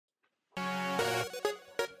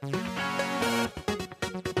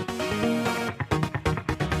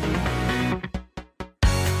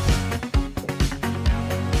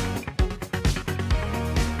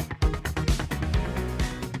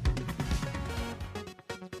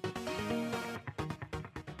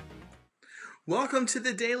Welcome to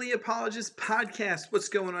the Daily Apologist podcast. What's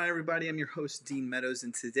going on, everybody? I'm your host, Dean Meadows,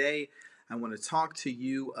 and today I want to talk to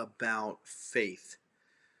you about faith.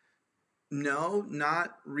 No,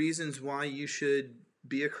 not reasons why you should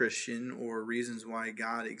be a Christian or reasons why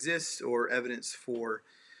God exists or evidence for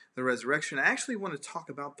the resurrection. I actually want to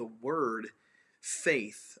talk about the word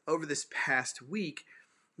faith. Over this past week,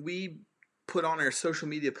 we put on our social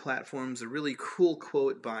media platforms a really cool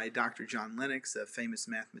quote by Dr. John Lennox, a famous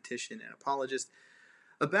mathematician and apologist,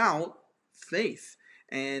 about faith.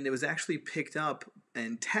 And it was actually picked up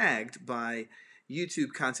and tagged by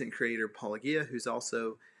YouTube content creator Paulogia, who's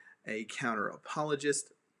also a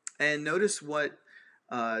counter-apologist. And notice what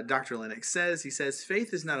Dr. Lennox says. He says,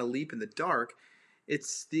 faith is not a leap in the dark.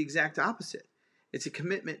 It's the exact opposite. It's a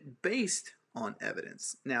commitment based on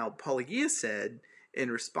evidence. Now, Paulogia said,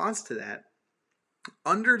 in response to that,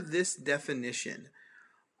 under this definition,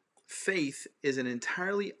 faith is an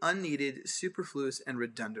entirely unneeded, superfluous, and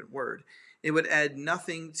redundant word. It would add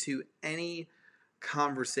nothing to any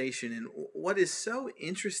conversation. And what is so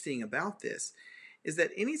interesting about this is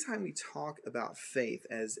that anytime we talk about faith,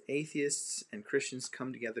 as atheists and Christians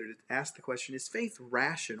come together to ask the question, is faith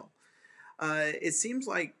rational? It seems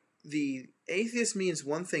like the atheist means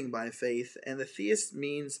one thing by faith, and the theist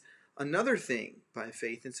means another thing by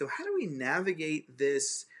faith. And so how do we navigate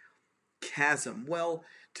this chasm? Well,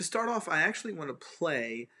 to start off, I actually want to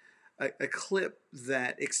play a clip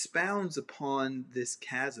that expounds upon this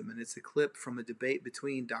chasm, and it's a clip from a debate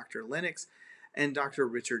between Dr. Lennox and Dr.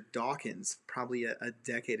 Richard Dawkins, probably a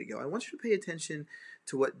decade ago. I want you to pay attention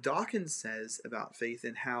to what Dawkins says about faith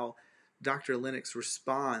and how Dr. Lennox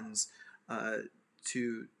responds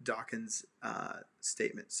to Dawkins'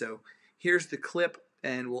 statement. So here's the clip,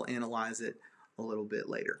 and we'll analyze it a little bit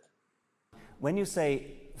later. When you say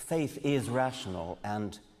faith is rational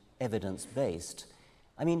and evidence-based,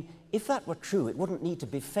 I mean, if that were true, it wouldn't need to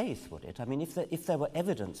be faith, would it? I mean, if there were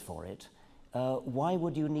evidence for it, why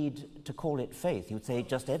would you need to call it faith? You'd say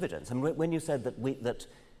just evidence. And when you said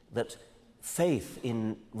that faith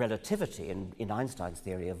in relativity, in Einstein's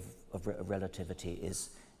theory of relativity,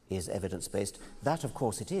 is evidence-based, that, of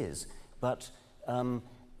course, it is. But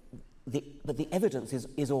the evidence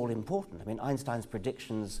is all important. I mean, Einstein's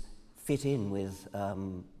predictions fit in with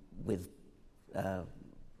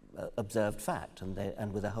observed fact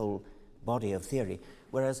and with a whole body of theory,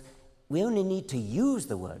 whereas we only need to use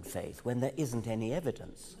the word faith when there isn't any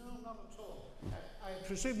evidence. No, not at all. I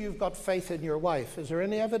presume you've got faith in your wife. Is there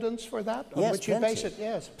any evidence for that? On Yes, which you base it?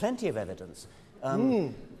 Yes, plenty of evidence.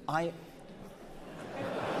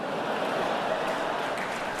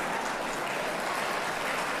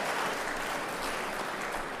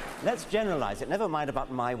 Let's generalize it. Never mind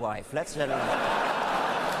about my wife. Let's generalize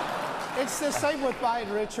it. It's the same with mine,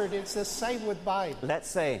 Richard. It's the same with mine. Let's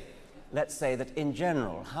say that in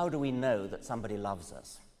general, how do we know that somebody loves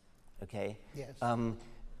us? Okay? Yes.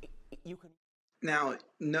 Now,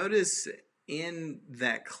 notice in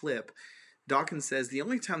that clip, Dawkins says the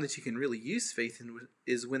only time that you can really use faith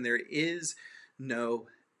is when there is no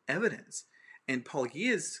evidence. And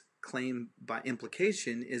Paulogia's claim by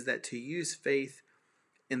implication is that to use faith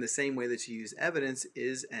in the same way that you use evidence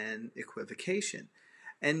is an equivocation.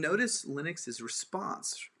 And notice Lennox's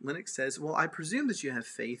response. Lennox says, well, I presume that you have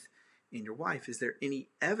faith in your wife. Is there any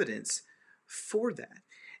evidence for that?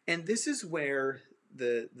 And this is where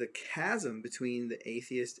the chasm between the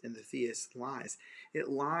atheist and the theist lies. It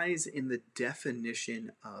lies in the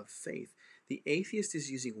definition of faith. The atheist is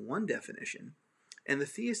using one definition, and the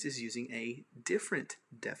theist is using a different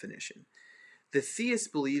definition. The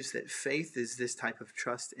theist believes that faith is this type of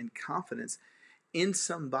trust and confidence in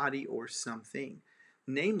somebody or something,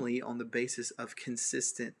 namely on the basis of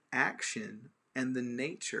consistent action and the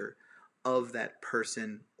nature of that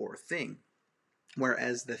person or thing.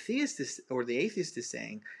 Whereas the theist or the atheist is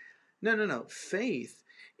saying, no, faith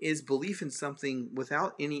is belief in something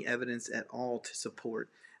without any evidence at all to support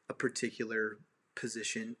a particular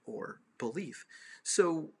position or belief.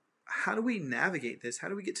 So how do we navigate this? How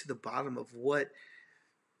do we get to the bottom of what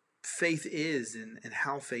faith is and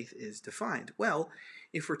how faith is defined? Well,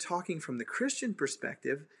 if we're talking from the Christian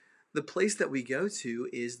perspective, the place that we go to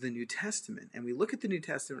is the New Testament. And we look at the New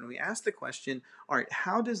Testament and we ask the question, all right,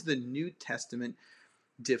 how does the New Testament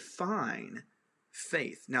define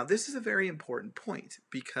faith? Now, this is a very important point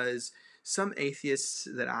because some atheists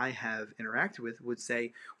that I have interacted with would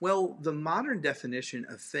say, well, the modern definition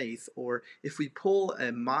of faith, or if we pull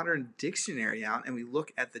a modern dictionary out and we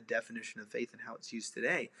look at the definition of faith and how it's used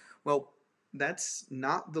today, well, that's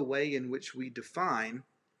not the way in which we define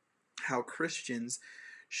how Christians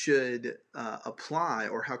should apply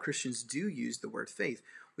or how Christians do use the word faith.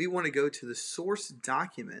 We want to go to the source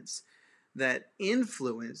documents that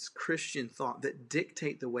influence Christian thought, that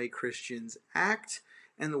dictate the way Christians act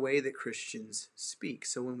and the way that Christians speak.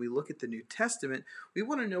 So when we look at the New Testament, we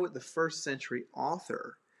want to know what the first century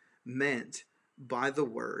author meant by the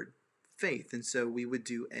word faith. And so we would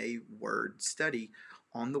do a word study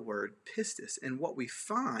on the word pistis. And what we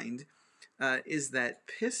find is that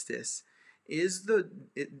pistis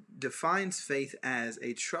it defines faith as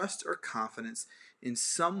a trust or confidence in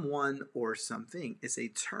someone or something. It's a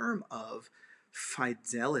term of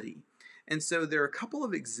fidelity. And so there are a couple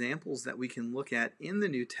of examples that we can look at in the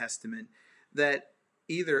New Testament that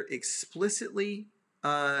either explicitly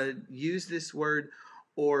use this word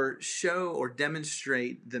or show or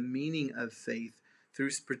demonstrate the meaning of faith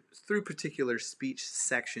through particular speech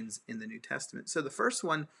sections in the New Testament. So the first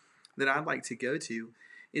one that I'd like to go to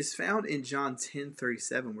is found in John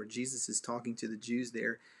 10:37, where Jesus is talking to the Jews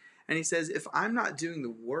there. And he says, "If I'm not doing the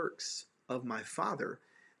works of my Father,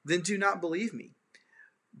 then do not believe me.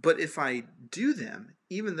 But if I do them,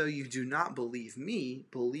 even though you do not believe me,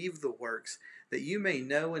 believe the works, that you may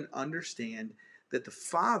know and understand that the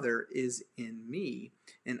Father is in me,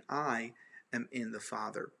 and I am in the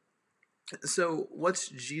Father." So what's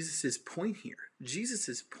Jesus' point here?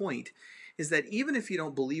 Jesus' point is that even if you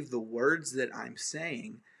don't believe the words that I'm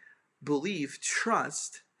saying, believe,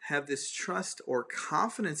 trust, have this trust or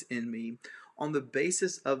confidence in me on the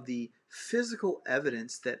basis of the physical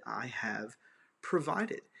evidence that I have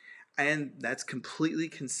provided. And that's completely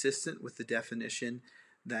consistent with the definition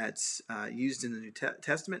that's used in the New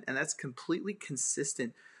Testament, and that's completely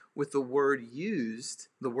consistent with the word usage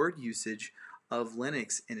of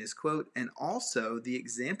Lennox in his quote, and also the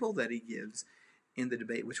example that he gives in the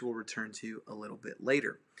debate, which we'll return to a little bit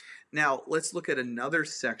later. Now, let's look at another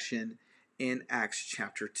section in Acts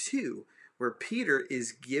chapter 2, where Peter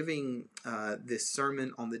is giving this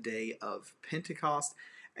sermon on the day of Pentecost,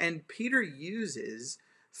 and Peter has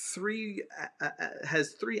three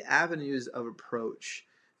avenues of approach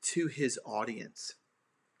to his audience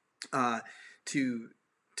to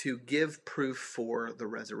give proof for the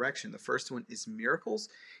resurrection. The first one is miracles.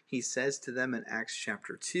 He says to them in Acts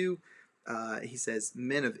chapter 2, he says,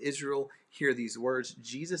 "Men of Israel, hear these words.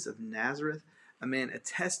 Jesus of Nazareth, a man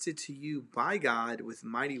attested to you by God with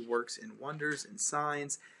mighty works and wonders and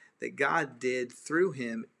signs that God did through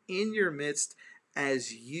him in your midst,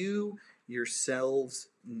 as you yourselves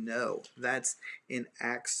know." That's in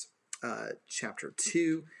Acts chapter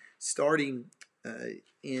 2, starting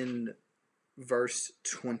in verse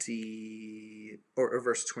 20 or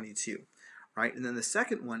verse 22, right? And then the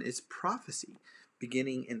second one is prophecy.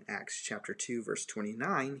 Beginning in Acts chapter 2, verse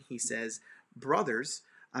 29, he says, "Brothers,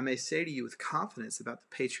 I may say to you with confidence about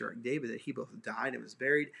the patriarch David that he both died and was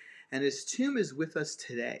buried, and his tomb is with us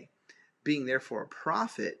today. Being therefore a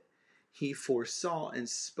prophet, he foresaw and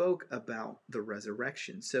spoke about the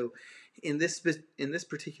resurrection." So in this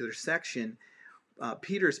particular section,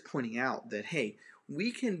 Peter's pointing out that, hey,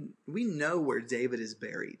 we know where David is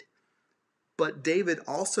buried, but David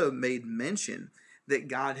also made mention that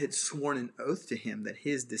God had sworn an oath to him that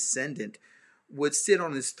his descendant would sit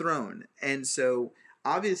on his throne. And so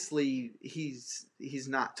obviously he's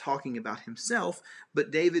not talking about himself,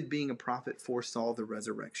 but David, being a prophet, foresaw the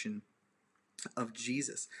resurrection of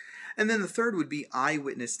Jesus. And then the third would be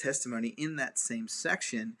eyewitness testimony. In that same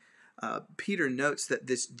section, Peter notes that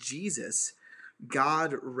this Jesus,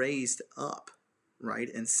 God raised up, right,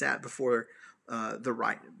 and sat before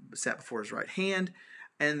his right hand,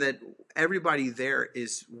 and that everybody there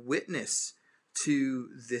is witness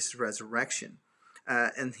to this resurrection.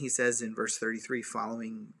 And he says in verse 33,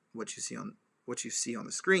 following what you see on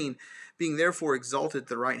the screen, "Being therefore exalted at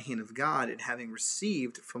the right hand of God, and having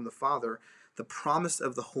received from the Father the promise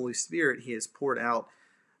of the Holy Spirit, he has poured out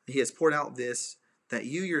this, that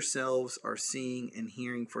you yourselves are seeing and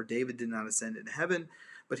hearing. For David did not ascend into heaven,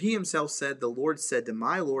 but he himself said, the Lord said to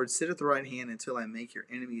my Lord, sit at the right hand until I make your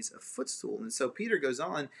enemies a footstool." And so Peter goes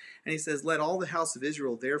on and he says, "Let all the house of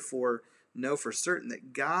Israel therefore know for certain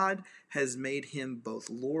that God has made him both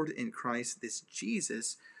Lord and Christ, this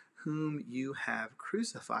Jesus whom you have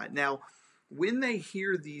crucified." Now, when they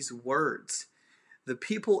hear these words, the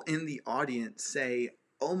people in the audience say,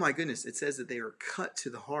 "Oh my goodness," it says that they are cut to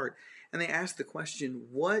the heart. And they ask the question,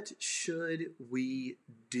 "What should we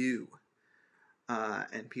do?"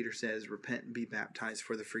 And Peter says, "Repent and be baptized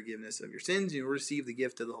for the forgiveness of your sins, and you'll receive the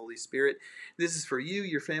gift of the Holy Spirit. This is for you,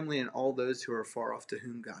 your family, and all those who are far off, to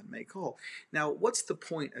whom God may call." Now, what's the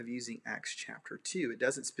point of using Acts chapter 2? It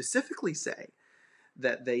doesn't specifically say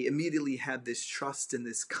that they immediately had this trust and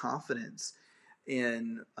this confidence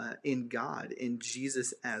in God, in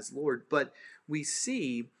Jesus as Lord. But we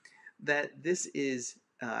see that this is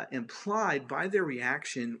implied by their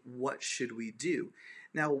reaction, what should we do?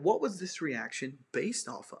 Now, what was this reaction based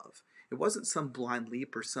off of? It wasn't some blind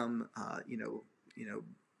leap or some,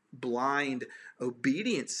 blind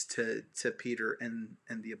obedience to Peter and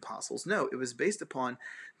the apostles. No, it was based upon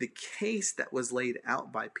the case that was laid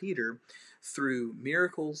out by Peter through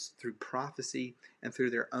miracles, through prophecy, and through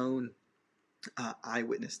their own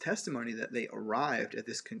eyewitness testimony, that they arrived at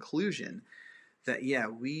this conclusion that, yeah,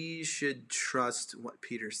 we should trust what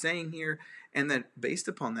Peter's saying here, and that based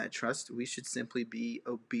upon that trust, we should simply be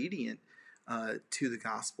obedient to the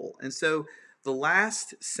gospel. And so the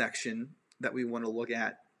last section that we want to look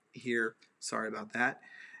at here, sorry about that,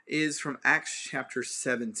 is from Acts chapter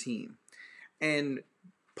 17. And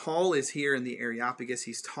Paul is here in the Areopagus.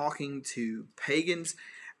 He's talking to pagans,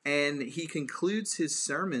 and he concludes his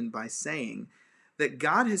sermon by saying that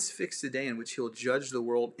God has fixed a day in which he'll judge the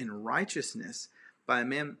world in righteousness by a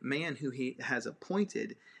man who he has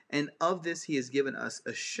appointed, and of this he has given us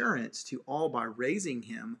assurance to all by raising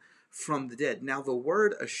him from the dead. Now, the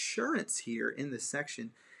word assurance here in this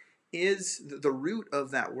section is, the root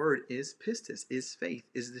of that word is pistis, is faith,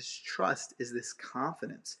 is this trust, is this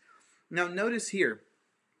confidence. Now, notice here,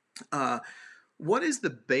 what is the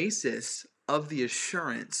basis of the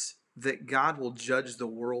assurance that God will judge the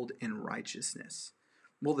world in righteousness?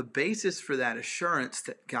 Well, the basis for that assurance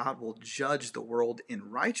that God will judge the world in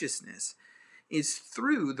righteousness is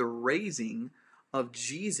through the raising of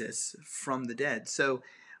Jesus from the dead. So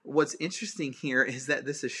what's interesting here is that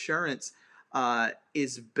this assurance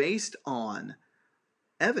is based on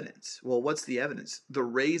evidence. Well, what's the evidence? The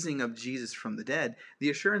raising of Jesus from the dead. The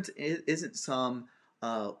assurance isn't some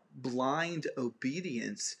blind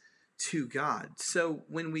obedience to God. So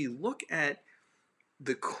when we look at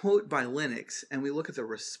the quote by Lennox and we look at the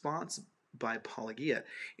response by Paulogia,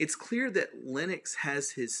 it's clear that Lennox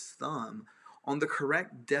has his thumb on the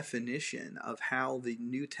correct definition of how the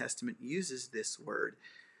New Testament uses this word,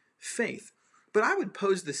 faith. But I would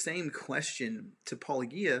pose the same question to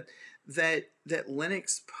Paulogia that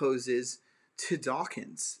Lennox poses to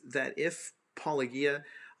Dawkins, that if Paulogia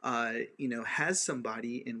has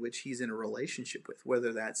somebody in which he's in a relationship with,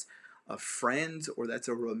 whether that's a friend or that's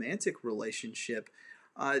a romantic relationship,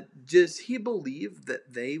 does he believe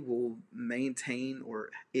that they will maintain or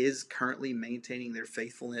is currently maintaining their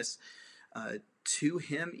faithfulness to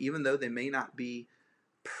him, even though they may not be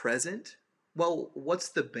present? Well, what's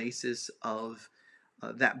the basis of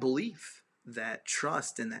that belief, that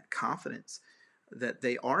trust, and that confidence that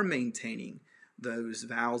they are maintaining those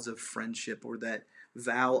vows of friendship or that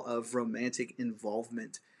vow of romantic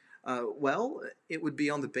involvement? Well, it would be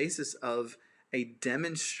on the basis of a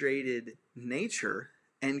demonstrated nature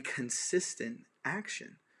and consistent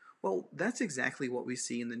action. Well, that's exactly what we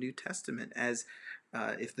see in the New Testament, as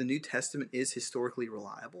if the New Testament is historically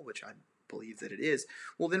reliable, which I believe that it is,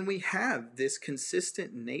 well, then we have this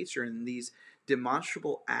consistent nature and these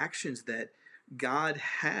demonstrable actions that God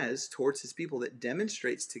has towards his people that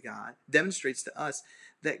demonstrates to us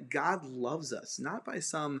that God loves us, not by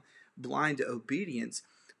some blind obedience,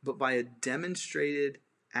 but by a demonstrated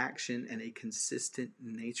action and a consistent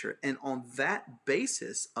nature. And on that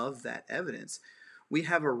basis of that evidence, we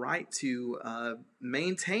have a right to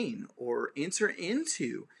maintain or enter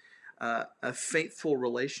into a faithful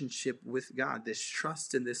relationship with God, this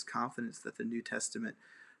trust and this confidence that the New Testament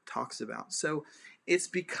talks about. So it's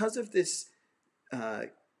because of this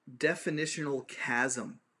definitional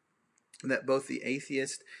chasm that both the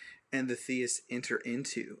atheist and the theist enter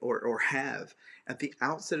into or have at the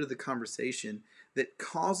outset of the conversation that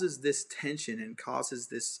causes this tension and causes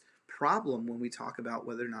this problem when we talk about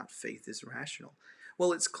whether or not faith is rational.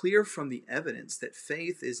 Well, it's clear from the evidence that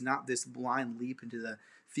faith is not this blind leap into the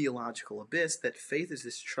theological abyss, that faith is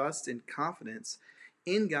this trust and confidence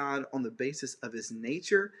in God on the basis of his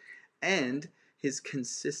nature and his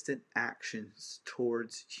consistent actions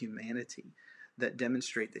towards humanity that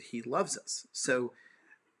demonstrate that he loves us. So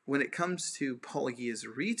when it comes to Paulogia's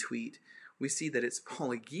retweet, we see that it's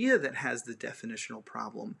Paulogia that has the definitional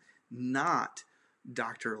problem, not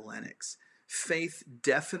Dr. Lennox. Faith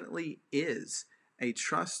definitely is a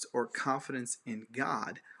trust or confidence in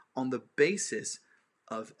God on the basis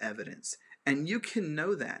of evidence. And you can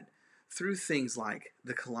know that through things like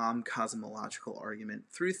the Kalam cosmological argument,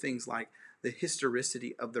 through things like the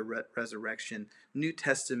historicity of the resurrection, New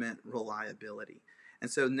Testament reliability.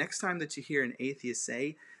 And so next time that you hear an atheist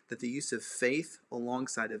say that the use of faith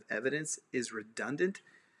alongside of evidence is redundant,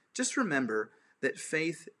 just remember that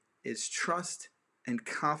faith is trust and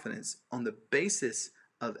confidence on the basis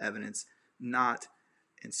of evidence, not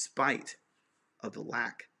in spite of the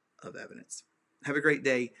lack of evidence. Have a great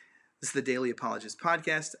day. This is the Daily Apologist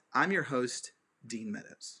Podcast. I'm your host, Dean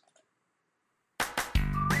Meadows.